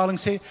Afrikaanse vertaling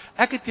sê,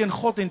 ek het teen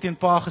God en teen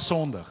pa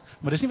gesondig.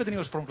 Maar dis nie wat in die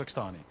oorspronklik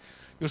staan nie.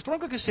 Die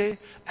oorspronklike sê,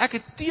 ek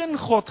het teen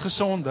God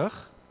gesondig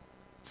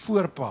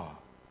voor pa.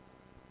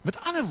 Met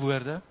ander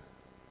woorde,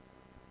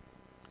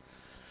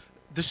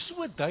 dis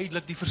so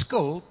duidelik die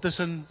verskil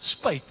tussen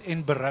spyt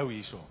en berou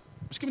hierso.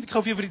 Miskien moet ek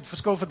gou vir jou die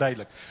verskil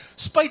verduidelik.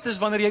 Spyt is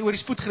wanneer jy oor die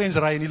spoedgrens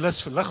ry en die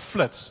lig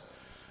flits.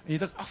 En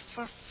jy dink, ag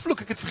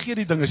vervloek, ek het vergeet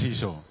die ding is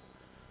hierso.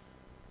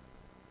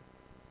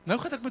 Nou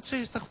gaan ek met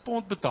 60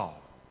 pond betaal.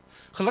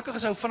 Gelukkig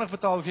as hy vinnig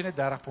betaal, hoef jy net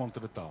 30 pond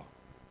te betaal.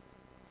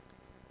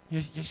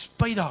 Jy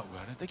spyt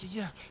daaroor. Dan dink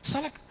jy, ja,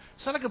 sal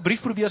ek 'n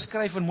brief probeer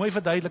skryf en mooi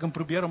verduidelik en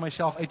probeer om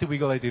myself uit te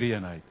wiggle uit hierdie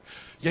een uit.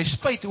 Jy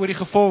spyt oor die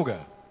gevolge.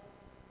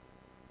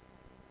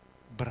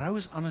 Berou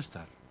is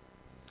anderster.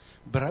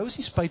 Berou is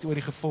nie spyt oor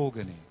die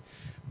gevolge nie.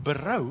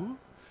 Berou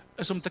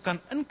is om te kan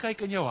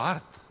inkyk in jou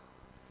hart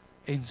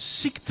en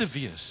siek te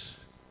wees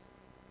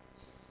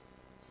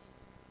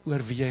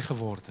oor wie jy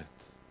geword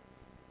het.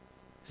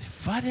 Sê,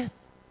 wat die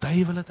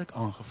duiwel het ek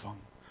aangevang?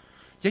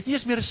 Jy het nie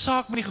eens meer 'n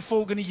saak met die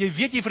gevolge nie, jy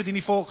weet jy verdien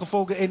die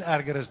gevolge en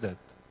erger is dit.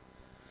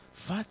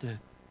 Wat die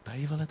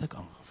duiwel het ek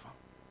aangevang?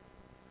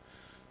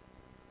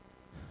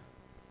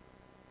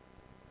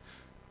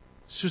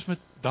 Soos met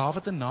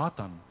Dawid en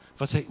Nathan,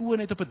 wat sy oë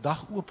net op 'n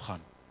dag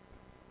oopgaan.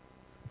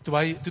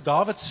 Toe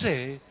Dawid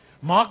sê,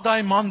 maak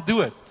daai man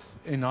dood,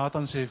 en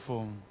Nathan sê vir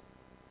hom,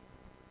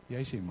 jy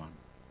is die man.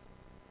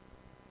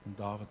 En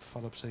Dawid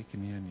val op sy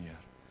knieë neer,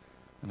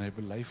 en hy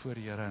bely voor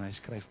die Here, en hy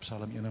skryf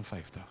Psalm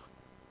 51.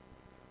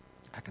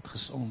 Ek het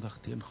gesondig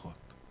teen God.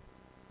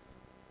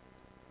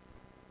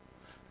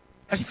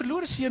 As die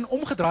verlore seun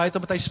omgedraai het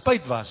omdat hy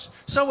spyt was,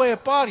 sou hy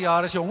 'n paar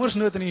jaar as die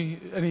hongersnood in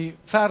die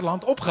ver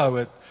land opgehou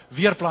het,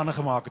 weer planne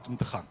gemaak het om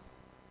te gaan.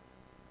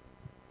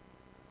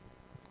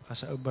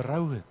 As 'n ou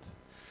berou het,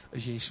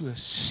 is jy so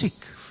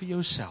siek vir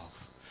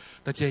jouself,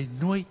 dat jy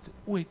nooit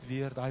ooit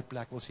weer daai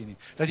plek wil sien nie.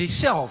 Dat jy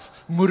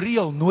self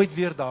moreel nooit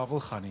weer daar wil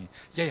gaan nie.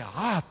 Jy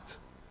haat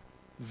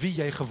wie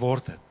jy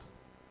geword het.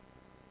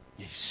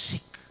 Jy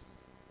siek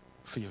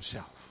vir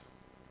jouself.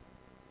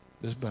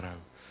 Dis berou.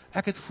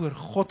 Ek het voor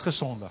God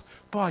gesondig.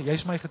 Pa,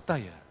 jy's my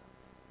getuie.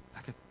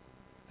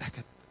 Ek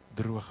het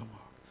droog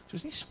gemaak.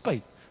 Soos nie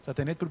spyt dat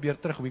hy net probeer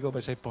terugwikkel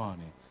by sy pa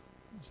nie.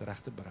 Dis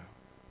regte berou.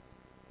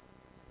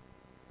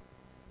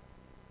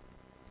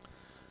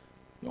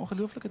 Die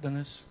ongelooflike ding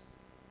is,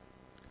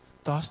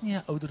 daar's nie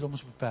 'n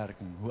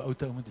ouderdomsbeperking hoe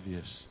oud 'n ou moet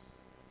wees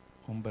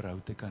om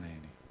berou te kan hê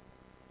nie.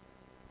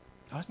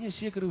 Daar's nie 'n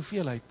sekere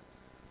hoeveelheid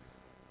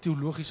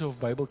teologiese of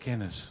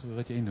Bybelkennis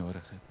wat jy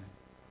nodig het nie.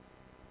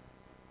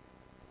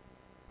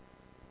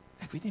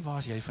 Ek weet nie waar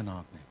is jy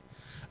vanaand nie.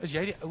 Is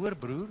jy die ouer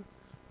broer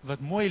wat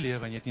mooi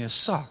lewe en jy het nie 'n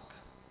saak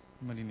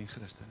met die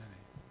nie-Christene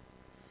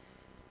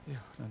nie?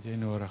 Ja, dan het jy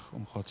nodig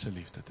om God se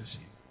liefde te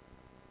sien.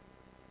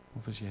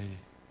 Of is jy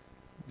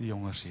die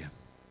jonger seun?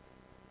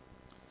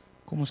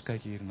 Kom ons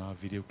kyk hier na 'n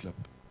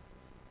videoklip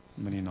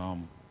met die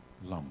naam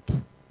Lamp.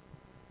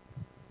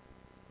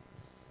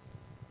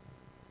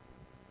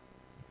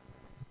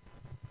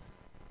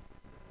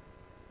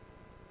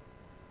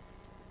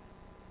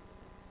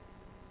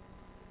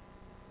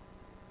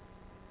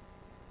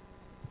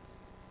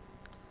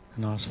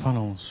 En daar's van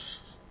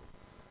ons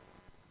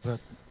wat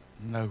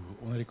nou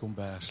onder die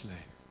kombers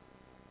lê.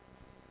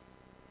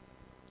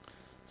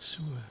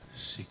 So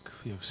siek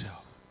vir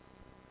jouself.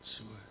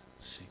 So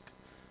siek.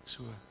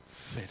 So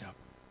fed up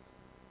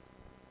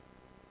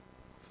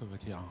vir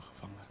wat jy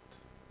aangevang het.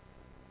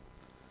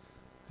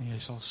 En jy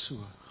sal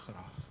so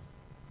graag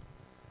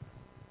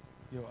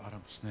jou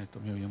arms net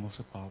om jou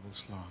hemelse Pa wil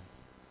slaan,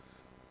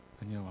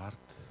 in jou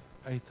hart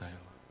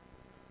uithuil,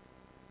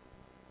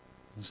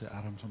 en sy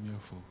arms om jou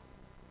voel,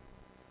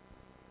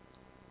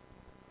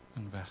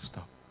 en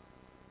wegstap,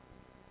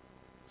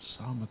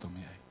 saam met hom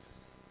uit,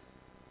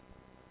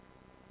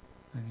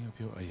 en nie op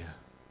jou eie,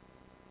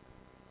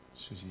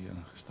 soos jy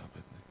ingestap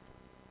het nie.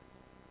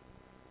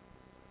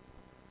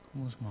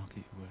 Kom ons maak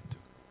die oë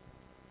toe.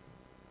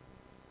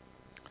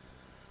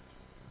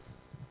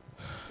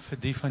 Vir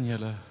die van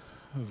julle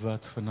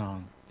wat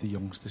vanaand die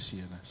jongste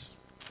seun is.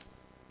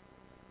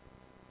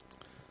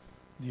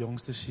 Die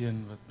jongste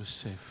seun wat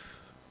besef,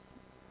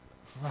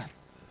 wat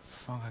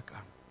vang ek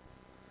aan?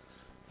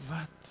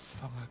 Wat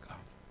vang ek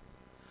aan?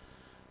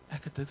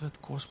 Ek het dit wat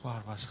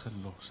kosbaar was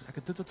gelos. Ek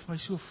het dit wat vir my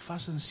so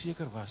vas en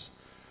seker was,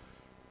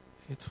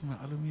 het vir my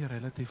al hoe meer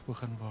relatief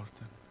begin word.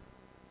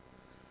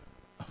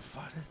 En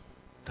wat het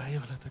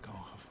duiwel het ek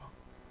aangevang?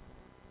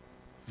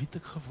 Wie het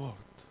ek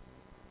geword?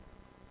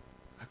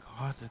 Ek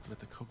haat dit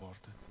wat ek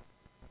geword het.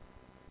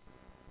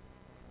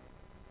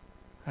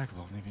 Ek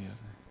wil nie meer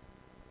nie.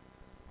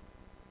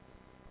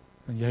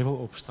 En jy wil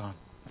opstaan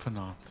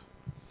vanaand.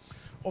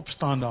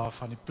 Opstaan daar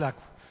van die plek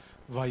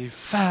waar jy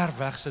ver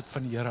weg sit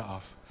van die Here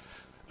af.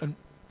 En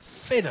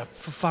fed up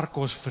vir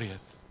varkos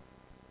vreet.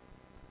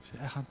 Sê,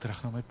 ek gaan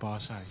terug na my pa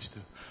se huis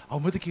toe. Al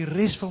moet ek die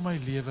res van my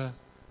lewe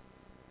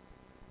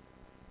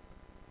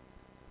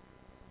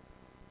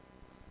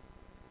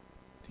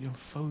die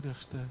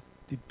eenvoudigste,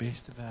 die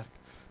beste werk,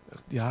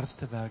 die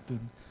hardste werk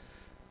doen,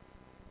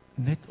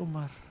 net om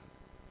maar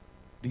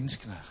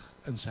dienskneg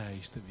in sy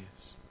huis te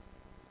wees.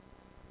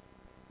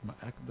 Maar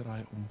ek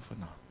draai om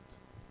vanaand.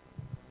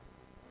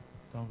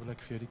 Dan wil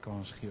ek vir jou die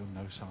kans gee om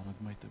nou saam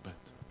met my te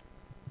bid.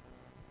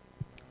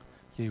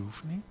 Jy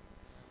hoef nie.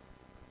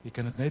 Jy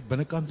kan dit net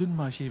binnekant doen,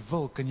 maar as jy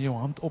wil, kan jy jou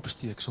hand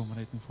opsteek, sommer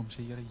net en vir hom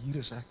sê, Here, hier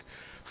is ek.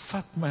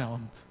 Vat my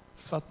hand,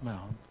 vat my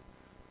hand.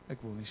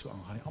 Ek wil nie so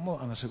aangaan nie. Almal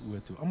anders se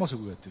oë toe, almal se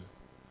oë toe.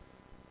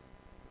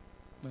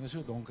 Dan is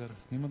so donker,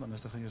 niemand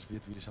anders gaan eers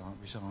weet wie se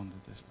hand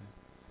dit is nie.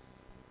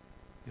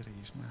 Here,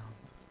 hier is my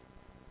hand.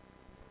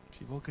 As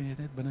jy wil, kan jy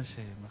net binne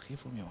sê, maar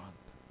geef hom jou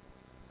hand.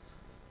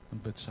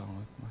 En bid saam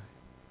met my.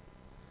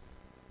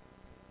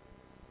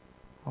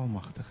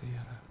 Almagtige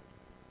Here.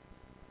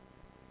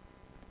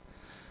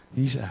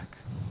 Hier's ek.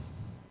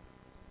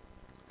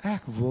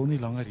 Ek wil nie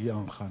langer hier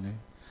aangaan nie.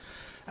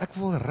 Ek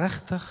wil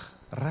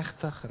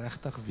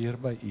regtig weer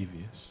by U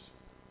wees.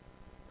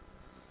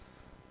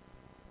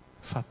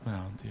 Vat my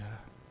hand, Here.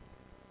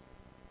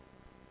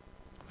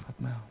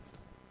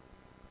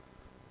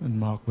 en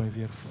maak my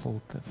weer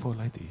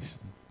voluit U.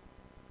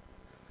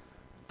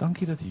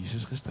 Dankie dat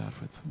Jesus gesterf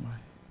het vir my.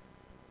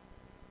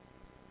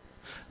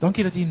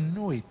 Dankie dat U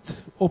nooit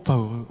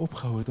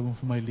opgehou het om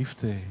vir my lief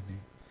te hê nie.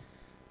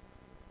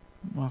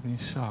 Maak nie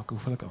saak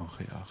hoeveel ek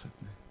aangejaag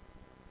het nie.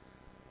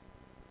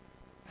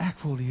 Ek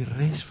wil die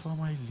res van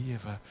my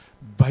lewe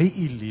by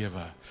U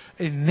lewe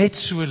en net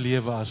so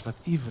lewe as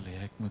wat U wil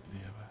hê ek moet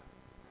lewe.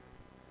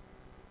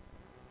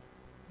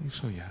 Hier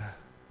so, Here.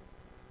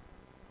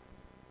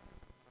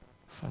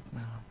 Vat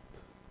my hand.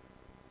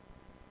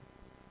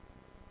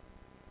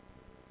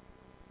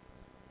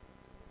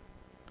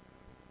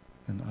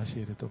 En as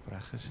jy dit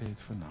opreg gesê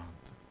het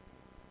vanaand,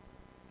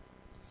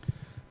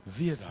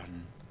 weet dan,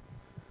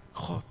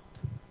 God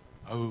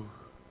hou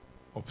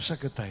op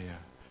sulke tye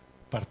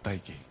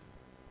partytjie.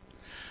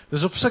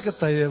 Dis op sulke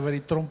tye wat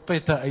die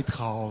trompette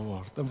uitgehaal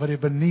word, en wat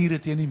die baniere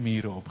teen die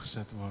mure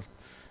opgesit word,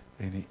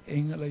 en die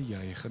engele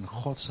juig in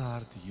God se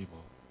hart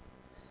jubel.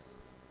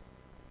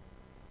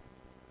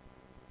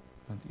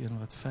 Want een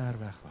wat ver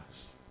weg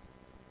was,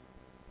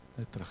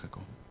 het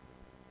teruggekom.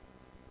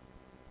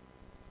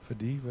 Vir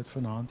die wat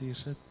vanaand hier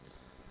sit,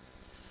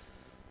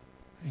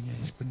 en jy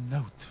is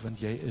benoud, want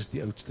jy is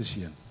die oudste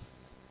seun.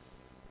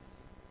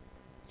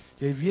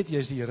 Jy weet jy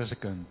is die Here se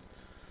kind,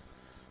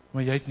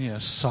 maar jy het nie 'n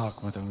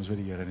saak met ouens wat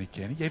die Here nie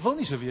ken nie. Jy wil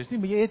nie so wees nie,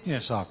 maar jy het nie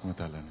 'n saak met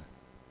hulle nie.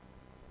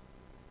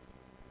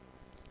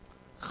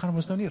 Ek gaan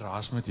ons nou nie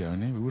raas met jou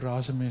nie, hoe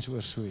raas 'n mens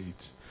oor so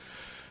iets?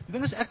 Die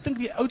ding is, ek dink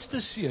die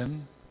oudste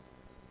seun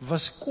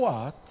was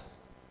kwaad,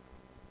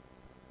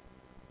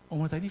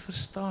 omdat hy nie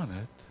verstaan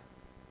het,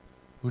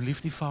 hoe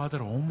lief die Vader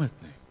hom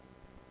het nie.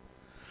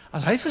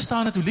 As hy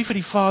verstaan het hoe lief het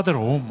die Vader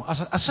hom,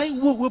 as sy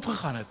oë oop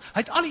gegaan het, hy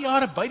het al die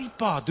jare by die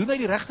Pa, doen hy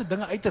die regte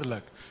dinge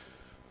uiterlik,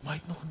 maar hy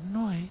het nog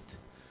nooit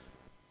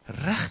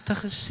regtig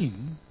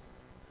gesien,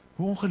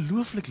 hoe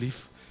ongelooflik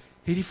lief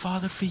het die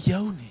Vader vir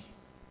jou nie.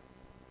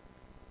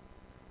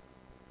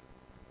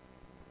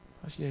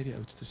 As jy die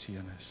oudste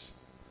seun is,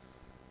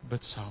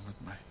 bid saam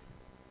met my.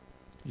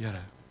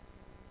 Here,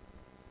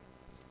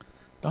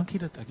 dankie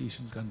dat ek U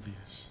seun kan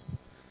wees.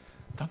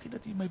 Dankie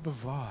dat U my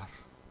bewaar.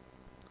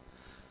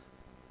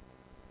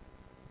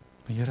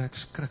 Maar Here, ek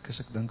skrik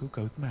as ek dink hoe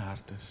koud my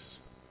hart is.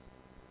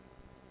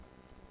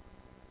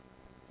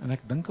 En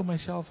ek dink aan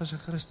myself as 'n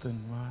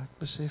Christen, maar ek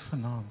besef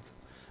vanaand,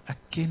 ek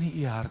ken nie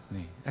U hart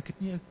nie. Ek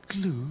het nie 'n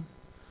klou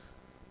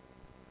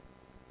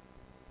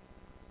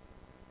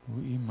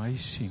hoe U my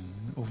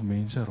sien, of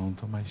mense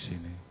rondom my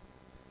sien nie.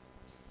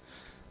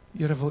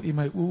 Here, wil U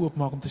my oë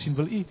oopmaak om te sien,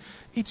 wil U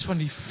iets van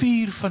die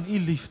vuur van U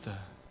liefde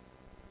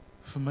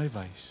vir my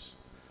wys,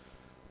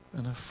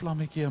 en 'n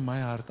vlammetjie in my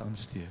hart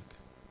aansteek,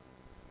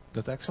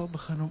 dat ek sal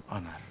begin om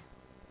ander,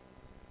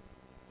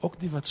 ook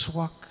die wat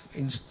swak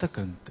en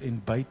stikkend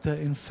en buite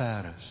en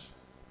ver is,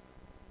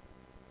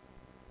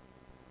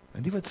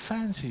 en die wat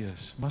fancy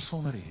is, maar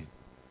sonder U,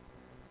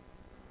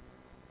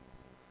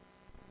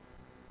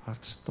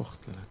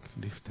 hartstogtelik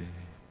lief te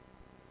hê,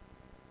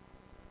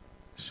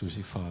 soos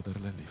die Vader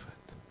hulle lief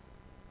het.